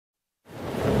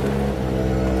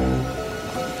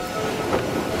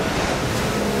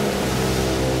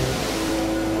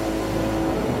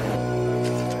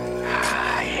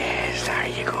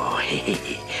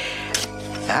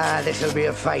This'll be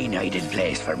a fine hiding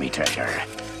place for me treasure.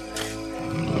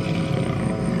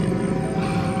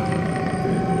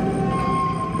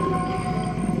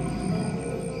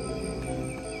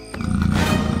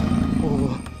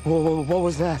 What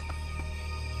was that?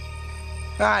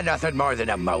 Nothing more than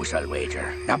a mouse, I'll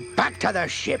wager. Now back to the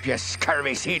ship, you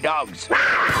scurvy sea dogs!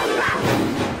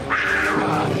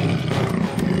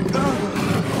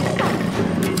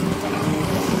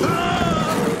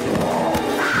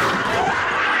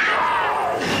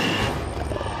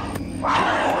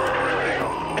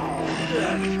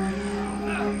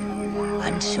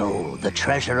 And so the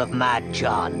treasure of Mad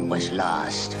John was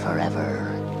lost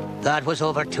forever. That was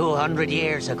over 200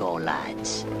 years ago,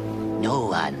 lads. No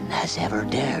one has ever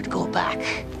dared go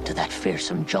back to that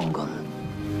fearsome jungle.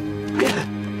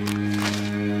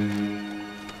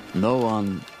 No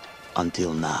one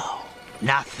until now.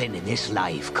 Nothing in this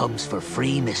life comes for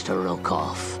free, Mr.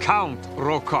 Rokoff. Count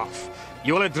Rokoff.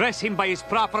 You'll address him by his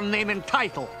proper name and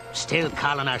title. Still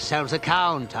calling ourselves a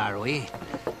count, are we?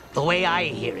 The way I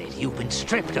hear it, you've been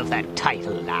stripped of that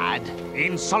title, lad.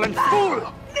 Insolent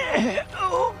fool!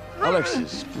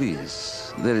 Alexis,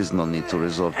 please. There is no need to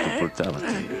resort to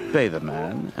brutality. Pay the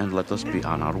man, and let us be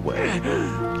on our way.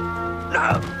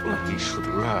 He should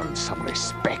learn some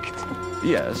respect.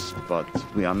 Yes, but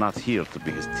we are not here to be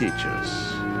his teachers.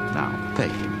 Now, pay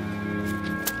him.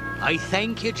 I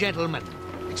thank you, gentlemen.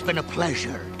 It's been a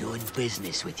pleasure doing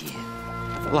business with you.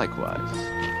 Likewise.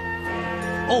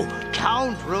 Oh,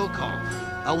 Count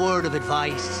Rokoff, a word of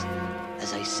advice.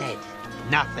 As I said,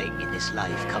 nothing in this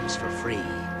life comes for free.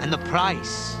 And the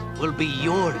price will be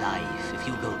your life if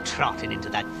you go trotting into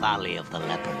that valley of the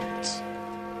leopards.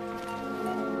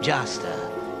 Just a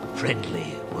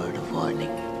friendly word of warning.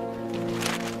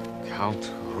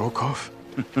 Count Rokoff?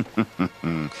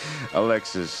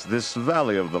 Alexis, this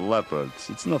valley of the leopards,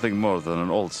 it's nothing more than an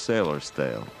old sailor's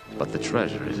tale. But the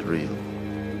treasure is real.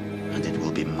 And it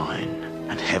will be mine.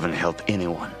 And heaven help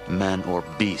anyone, man or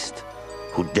beast,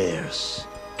 who dares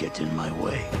get in my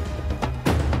way.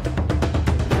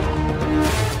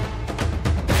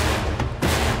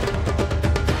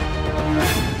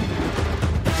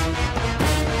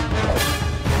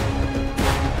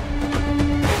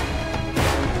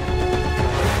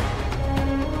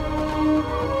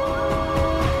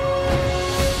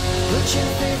 Put your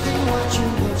faith in what you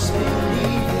most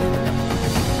believe in.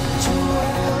 Two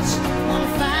worlds, one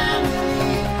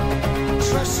family.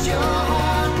 Trust your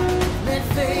heart, let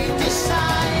fate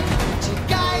decide to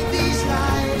guide these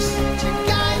lives,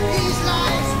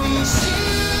 we see.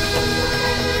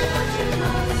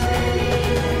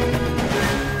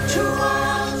 Two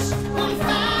worlds, one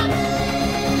family.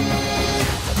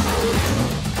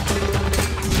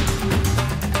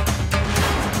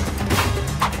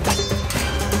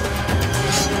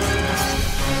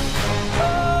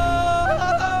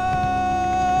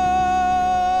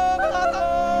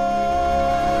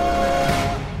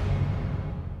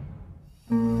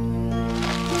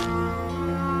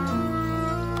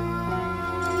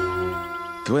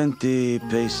 20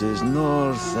 paces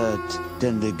north at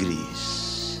 10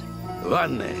 degrees.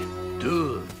 1,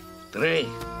 2, 3,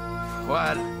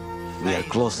 4. We are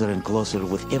closer and closer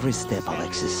with every step,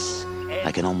 Alexis.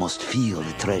 I can almost feel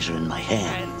the treasure in my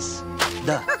hands.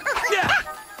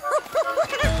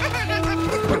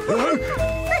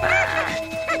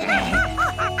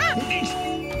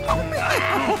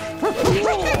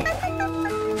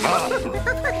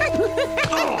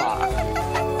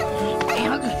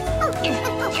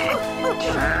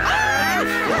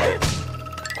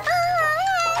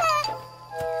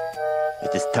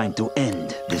 It is time to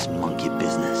end this monkey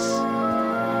business.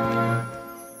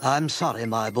 I'm sorry,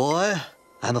 my boy.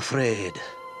 I'm afraid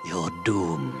you're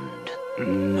doomed.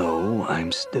 No,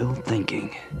 I'm still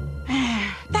thinking.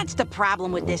 That's the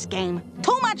problem with this game.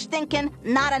 Too much thinking,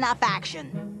 not enough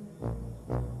action.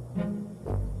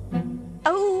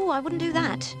 Oh, I wouldn't do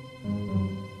that.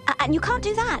 And you can't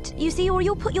do that, you see, or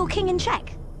you'll put your king in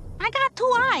check. I got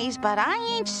 2 eyes, but I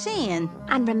ain't seeing.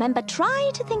 And remember,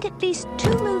 try to think at least 2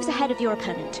 moves ahead of your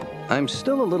opponent. I'm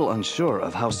still a little unsure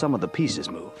of how some of the pieces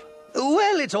move.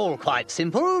 Well, it's all quite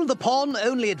simple. The pawn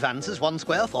only advances 1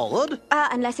 square forward,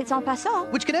 Unless it's en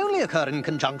passant. which can only occur in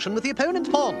conjunction with the opponent's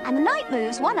pawn. And the knight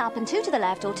moves 1 up and 2 to the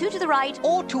left, or 2 to the right,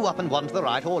 Or 2 up and 1 to the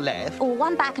right or left. or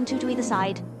 1 back and 2 to either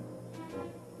side.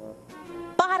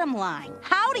 Bottom line,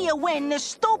 how do you win this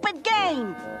stupid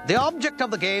game? The object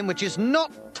of the game, which is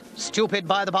not stupid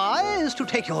by the by, is to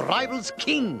take your rival's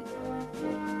king.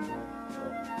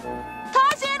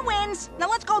 Tarzan wins. Now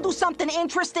let's go do something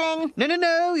interesting.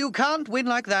 No, you can't win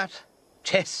like that.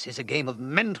 Chess is a game of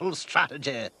mental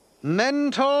strategy.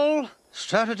 Mental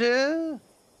strategy?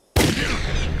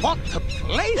 What the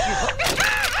blazes?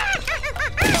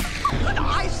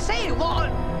 I say,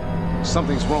 what?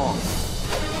 Something's wrong.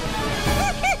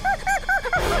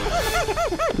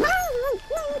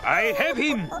 I have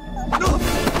him!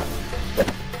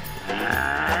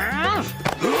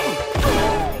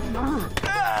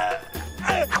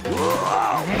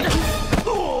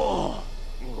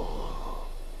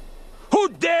 Who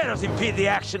dares impede the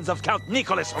actions of Count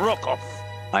Nicholas Rokov?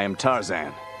 I am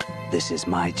Tarzan. This is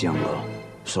my jungle.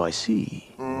 So I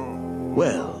see.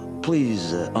 Well,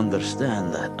 please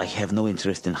understand that I have no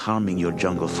interest in harming your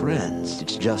jungle friends.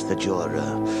 It's just that your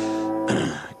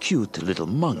cute little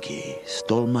monkey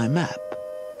stole my map.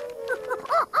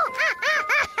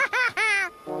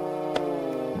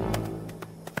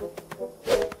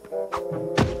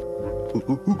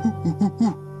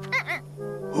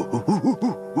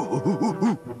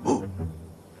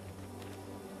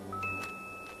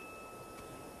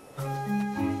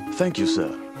 Thank you, sir.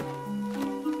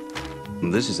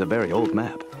 This is a very old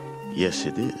map. Yes,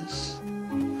 it is.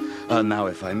 Now,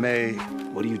 if I may,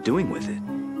 What are you doing with it?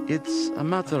 it's a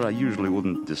matter I usually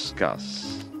wouldn't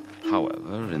discuss.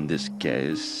 However, in this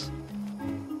case,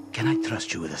 can I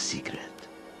trust you with a secret?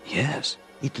 Yes.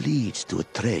 It leads to a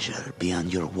treasure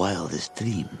beyond your wildest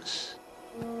dreams.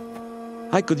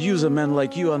 I could use a man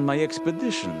like you on my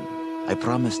expedition. I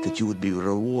promised that you would be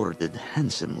rewarded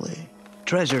handsomely.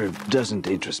 Treasure doesn't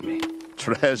interest me.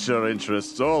 Treasure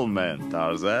interests all men,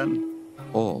 Tarzan.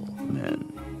 All men.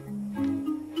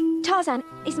 Tarzan,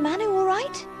 is Manu all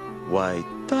right? Why,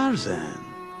 Tarzan,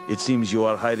 it seems you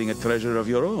are hiding a treasure of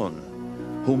your own.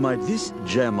 Who might this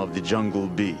gem of the jungle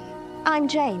be? I'm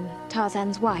Jane,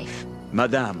 Tarzan's wife.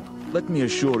 Madame, let me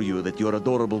assure you that your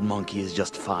adorable monkey is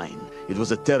just fine. It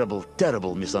was a terrible,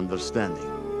 terrible misunderstanding.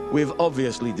 We've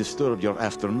obviously disturbed your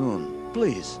afternoon.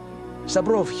 Please,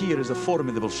 Sabrov here is a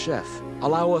formidable chef.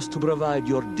 Allow us to provide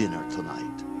your dinner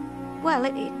tonight. Well,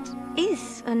 it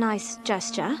is a nice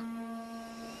gesture.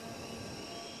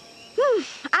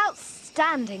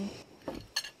 Outstanding.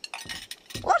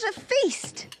 What a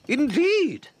feast!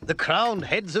 Indeed. The crowned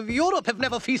heads of Europe have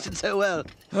never feasted so well.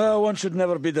 One should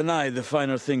never be denied the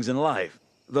finer things in life.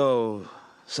 Though,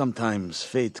 sometimes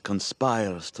fate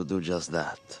conspires to do just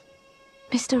that.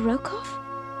 Mr. Rokov?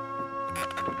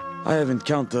 I have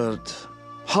encountered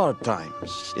hard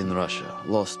times in Russia,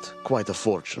 lost quite a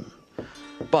fortune.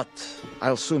 But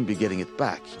I'll soon be getting it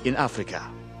back in Africa.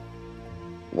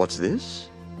 What's this?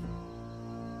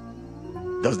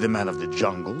 Does the man of the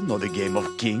jungle know the game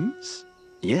of kings?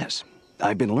 Yes,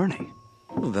 I've been learning.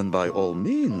 Well, then by all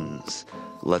means,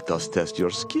 let us test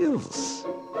your skills.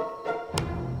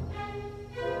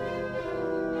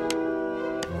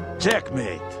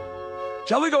 Checkmate.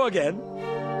 Shall we go again?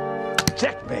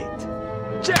 Checkmate.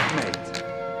 Checkmate.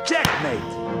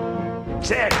 Checkmate.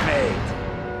 Checkmate.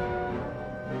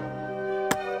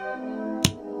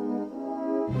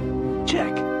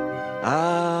 Check.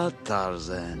 Ah,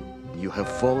 Tarzan, you have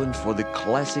fallen for the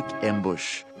classic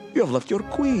ambush. You have left your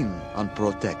queen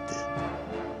unprotected.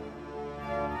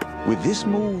 With this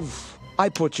move, I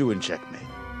put you in checkmate.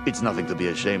 It's nothing to be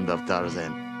ashamed of,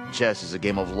 Tarzan. Chess is a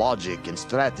game of logic and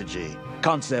strategy,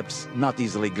 concepts not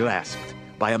easily grasped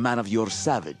by a man of your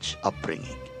savage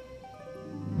upbringing.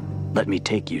 Let me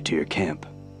take you to your camp.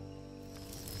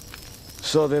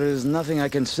 So there is nothing I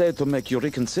can say to make you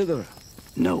reconsider?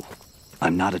 No,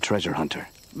 I'm not a treasure hunter.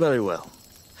 Very well.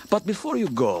 But before you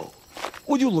go,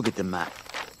 would you look at the map?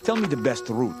 Tell me the best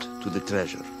route to the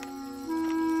treasure.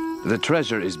 The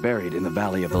treasure is buried in the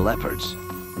Valley of the Leopards.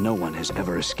 No one has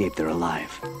ever escaped there alive.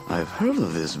 I've heard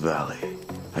of this valley.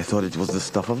 I thought it was the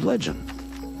stuff of legend.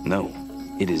 No,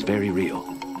 it is very real.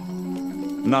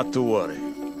 Not to worry.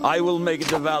 I will make it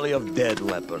the Valley of Dead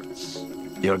Leopards.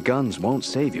 Your guns won't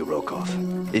save you, Rokov.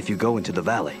 If you go into the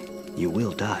valley, you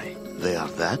will die. They are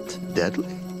that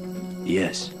deadly?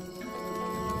 Yes.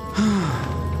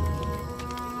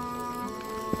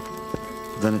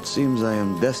 Then it seems I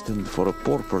am destined for a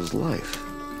pauper's life.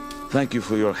 Thank you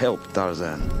for your help,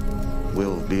 Tarzan.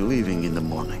 We'll be leaving in the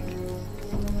morning.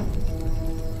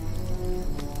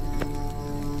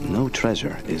 No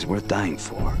treasure is worth dying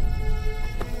for.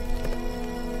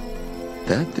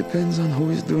 That depends on who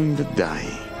is doing the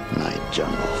dying, my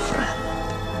jungle friend.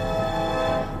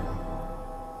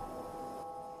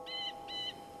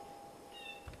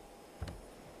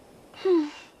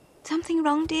 Something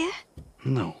wrong, dear?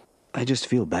 No, I just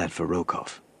feel bad for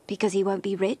Rokov. Because he won't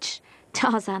be rich?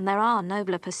 Tarzan, there are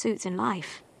nobler pursuits in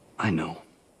life. I know,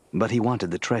 but he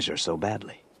wanted the treasure so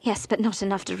badly. Yes, but not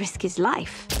enough to risk his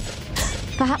life.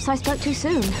 Perhaps I spoke too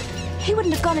soon. He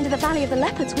wouldn't have gone into the Valley of the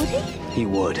Leopards, would he? He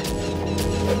would.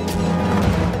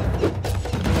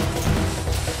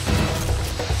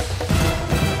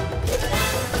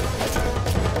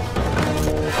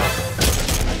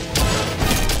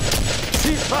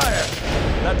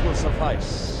 That will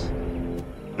suffice.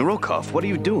 Rokoff, what are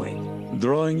you doing?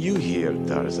 Drawing you here,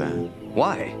 Tarzan.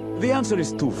 Why? The answer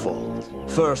is twofold.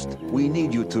 First, we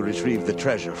need you to retrieve the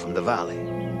treasure from the valley.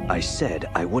 I said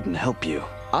I wouldn't help you.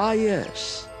 Ah,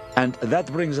 yes. And that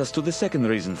brings us to the second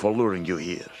reason for luring you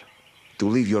here. To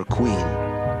leave your queen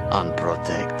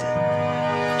unprotected.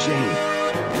 Jane.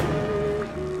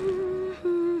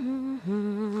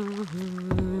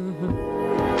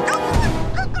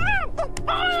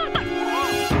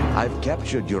 I've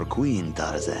captured your queen,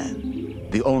 Tarzan.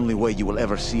 The only way you will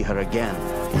ever see her again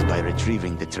is by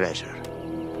retrieving the treasure.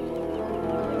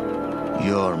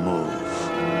 Your move.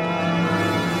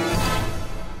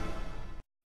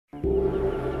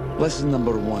 Lesson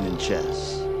number 1 in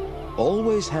chess.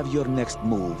 Always have your next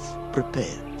move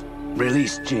prepared.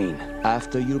 Release Jane.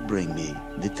 After you bring me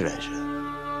the treasure.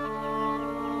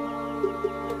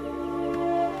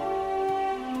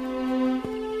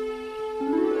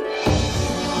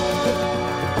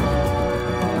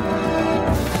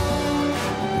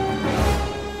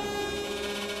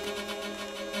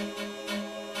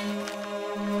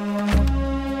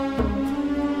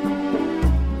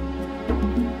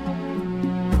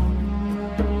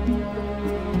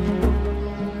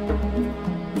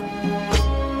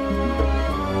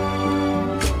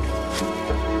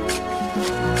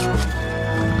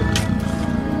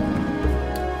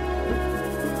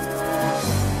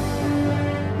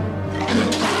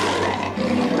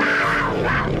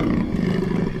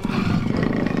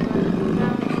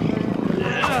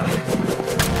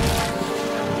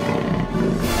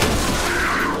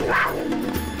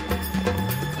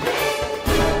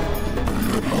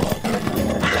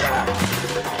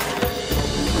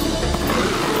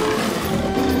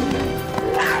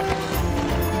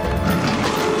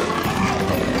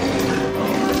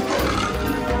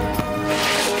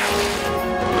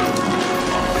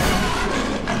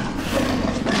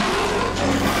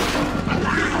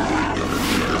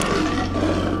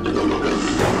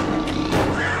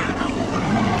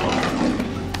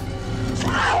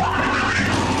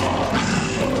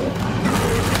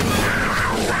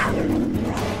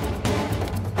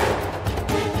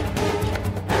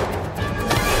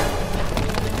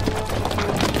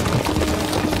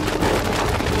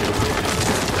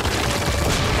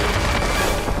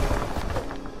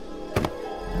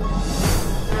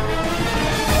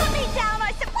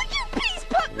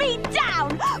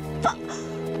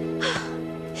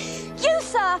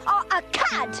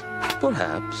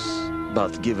 Perhaps,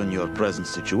 but given your present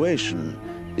situation,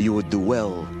 you would do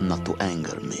well not to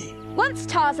anger me. Once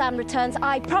Tarzan returns,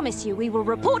 I promise you we will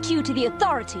report you to the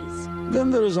authorities.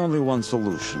 Then there is only one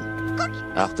solution.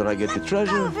 After I get the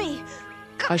treasure,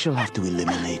 I shall have to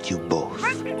eliminate you both.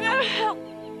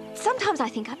 Sometimes I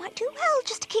think I might do well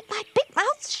just to keep my big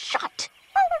mouth shut.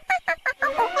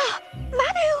 Oh,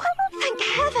 Manu, thank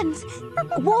heavens.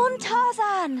 Warn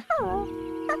Tarzan.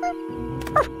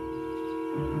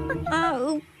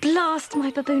 Oh, blast,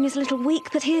 my baboon is a little weak,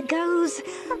 but here goes.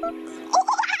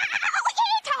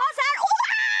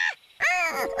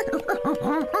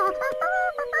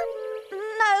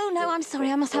 No, I'm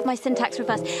sorry, I must have my syntax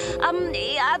reversed. Tarzan!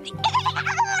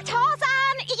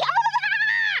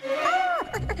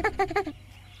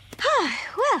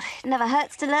 Well, it never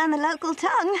hurts to learn the local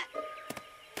tongue.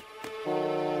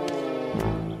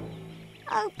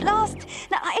 Oh, blast.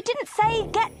 No, I didn't say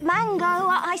get Mango.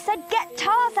 I said get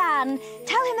Tarzan.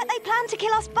 Tell him that they plan to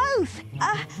kill us both.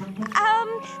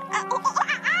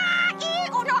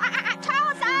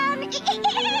 Tarzan!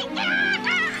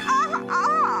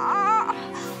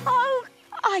 Oh,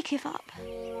 I give up.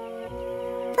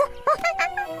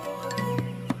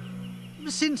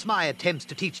 Since my attempts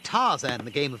to teach Tarzan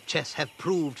the game of chess have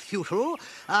proved futile,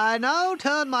 I now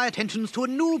turn my attentions to a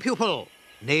new pupil,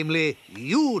 namely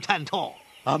you, Tantor.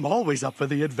 I'm always up for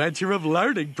the adventure of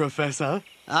learning, Professor.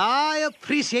 I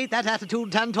appreciate that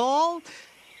attitude, Tantor.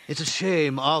 It's a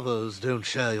shame others don't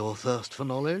share your thirst for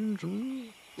knowledge.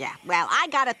 Yeah, well, I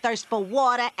got a thirst for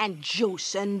water and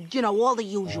juice and, all the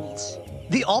usuals.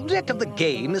 The object of the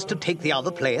game is to take the other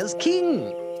player's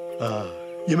king.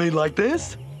 You mean like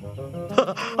this?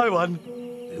 I won.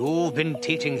 You've been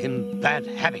teaching him bad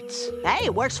habits. Hey,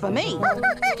 it works for me.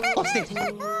 What's this?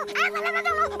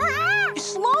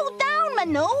 Slow down,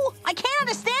 Manu. I can't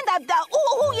understand that.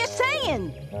 Who you're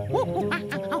saying?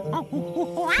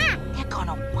 They're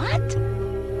gonna what?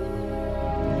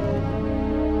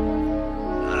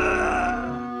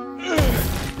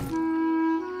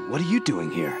 What are you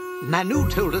doing here? Manu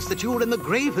told us that you were in the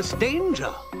gravest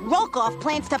danger. Rokoff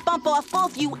plans to bump off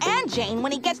both you and Jane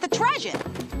when he gets the treasure.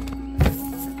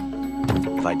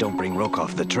 If I don't bring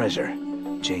Rokoff the treasure,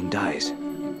 Jane dies.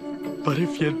 But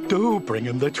if you do bring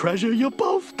him the treasure, you're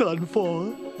both done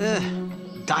for.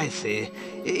 Dicey.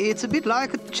 It's a bit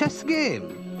like a chess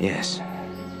game. Yes.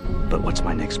 But what's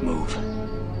my next move?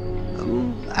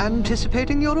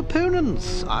 Anticipating your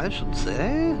opponents, I should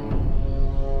say.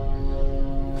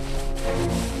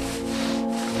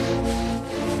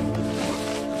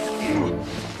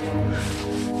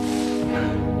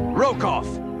 Rokoff!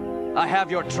 I have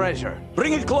your treasure.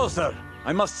 Bring it closer.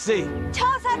 I must see.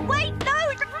 Tarzan, wait, no!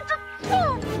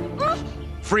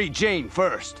 Free Jane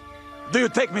first. Do you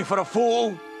take me for a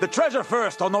fool? The treasure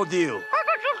first or no deal?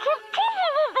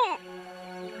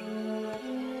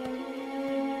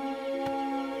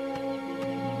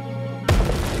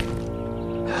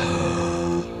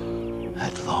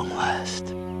 At long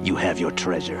last, you have your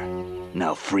treasure.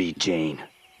 Now free Jane.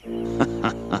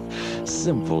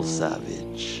 Simple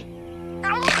savage.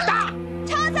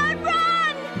 Tarzan,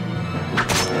 run!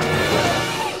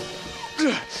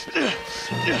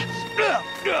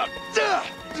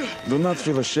 Do not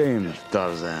feel ashamed,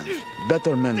 Tarzan.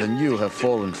 Better men than you have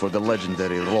fallen for the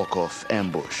legendary Rokoff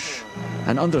ambush.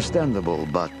 An understandable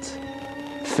but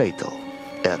fatal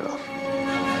error.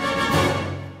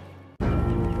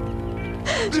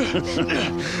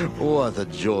 What a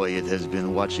joy it has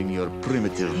been watching your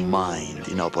primitive mind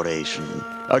in operation.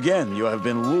 Again, you have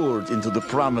been lured into the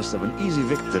promise of an easy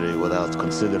victory without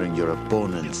considering your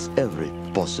opponent's every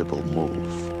possible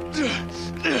move.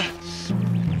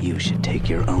 You should take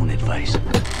your own advice.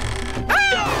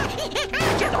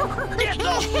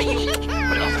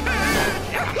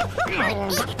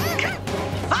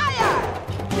 Fire!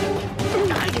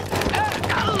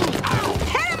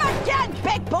 Hit him again,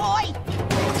 big boy!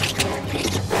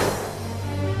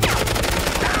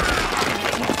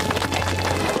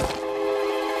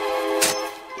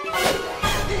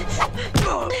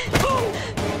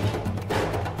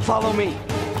 Follow me.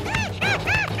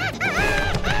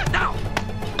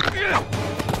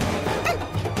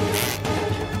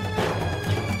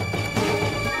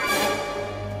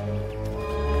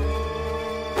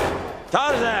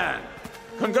 Tarzan!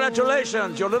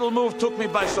 Congratulations, your little move took me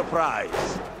by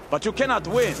surprise. But you cannot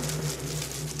win.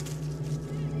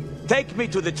 Take me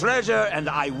to the treasure and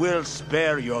I will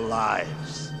spare your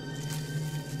lives.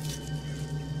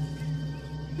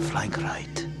 Flank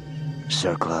right.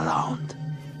 Circle around.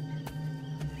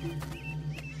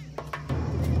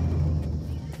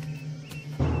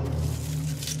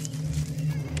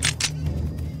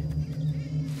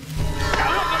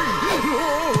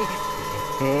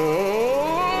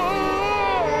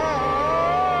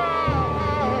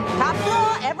 Top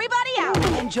floor, everybody out.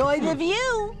 Enjoy the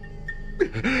view.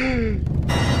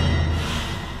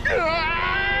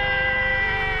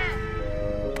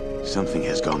 Something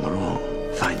has gone wrong.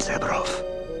 Find Zabarov.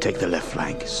 Take the left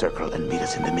flank, circle, and meet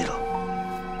us in the middle.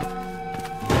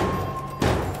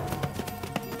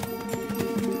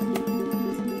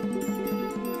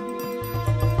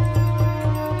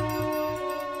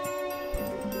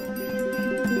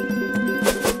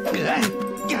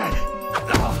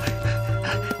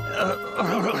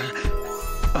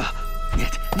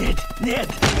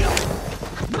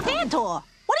 Pantor,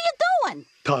 what are you doing?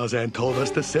 Tarzan told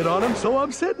us to sit on him, so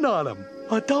I'm sitting on him.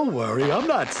 Oh, don't worry, I'm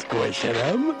not squishing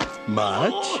him.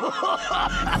 Much.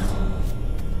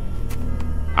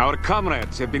 Our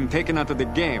comrades have been taken out of the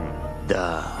game.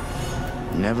 Duh.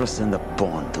 Never send a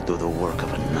pawn to do the work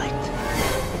of a knight.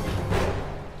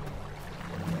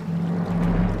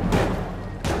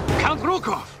 Count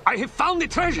Rokoff, I have found the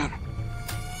treasure.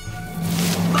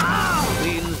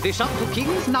 Queen's bishop to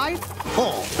king's knight.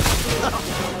 4.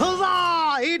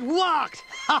 Huzzah! It worked!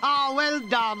 Well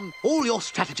done. All your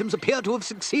stratagems appear to have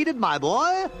succeeded, my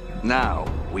boy. Now,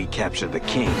 we capture the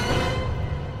king.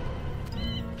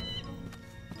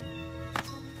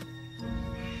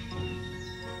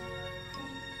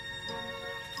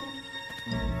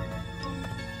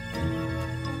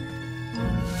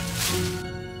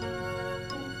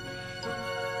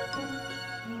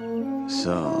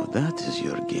 So, that is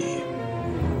your game.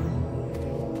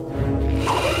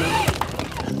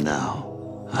 And now,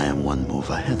 I am one move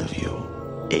ahead of you,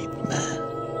 ape man.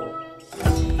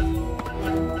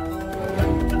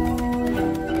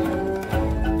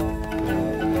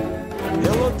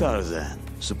 Hello, Tarzan.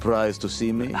 Surprised to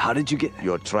see me? How did you get...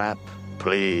 Your trap?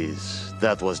 Please,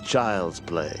 that was child's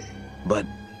play. But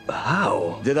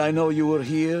how? Did I know you were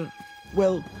here?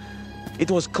 Well,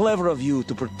 it was clever of you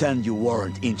to pretend you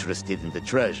weren't interested in the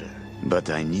treasure. But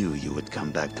I knew you would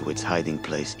come back to its hiding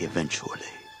place eventually.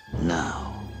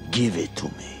 Now, give it to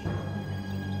me.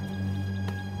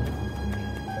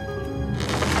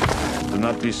 Do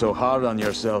not be so hard on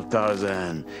yourself,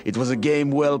 Tarzan. It was a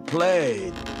game well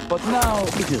played. But now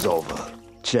it is over.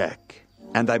 Check.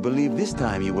 And I believe this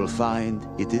time you will find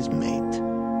it is mate.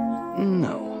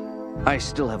 No. I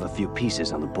still have a few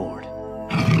pieces on the board.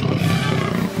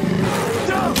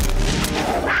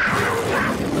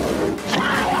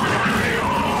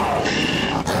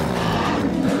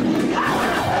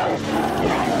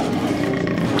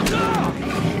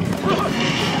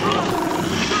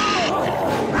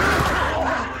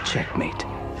 Checkmate.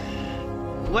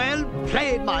 Well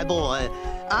played, my boy.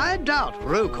 I doubt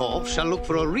Rokoff shall look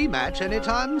for a rematch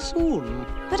anytime soon.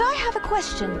 But I have a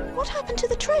question. What happened to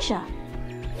the treasure?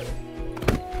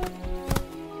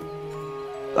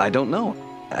 I don't know.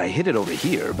 I hid it over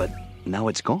here, but now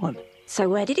it's gone. So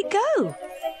where did it go?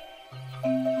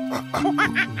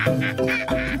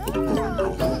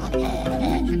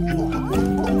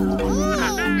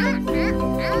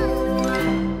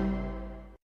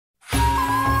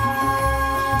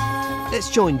 Let's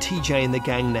join TJ and the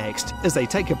gang next as they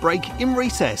take a break in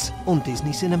recess on Disney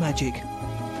Cinemagic.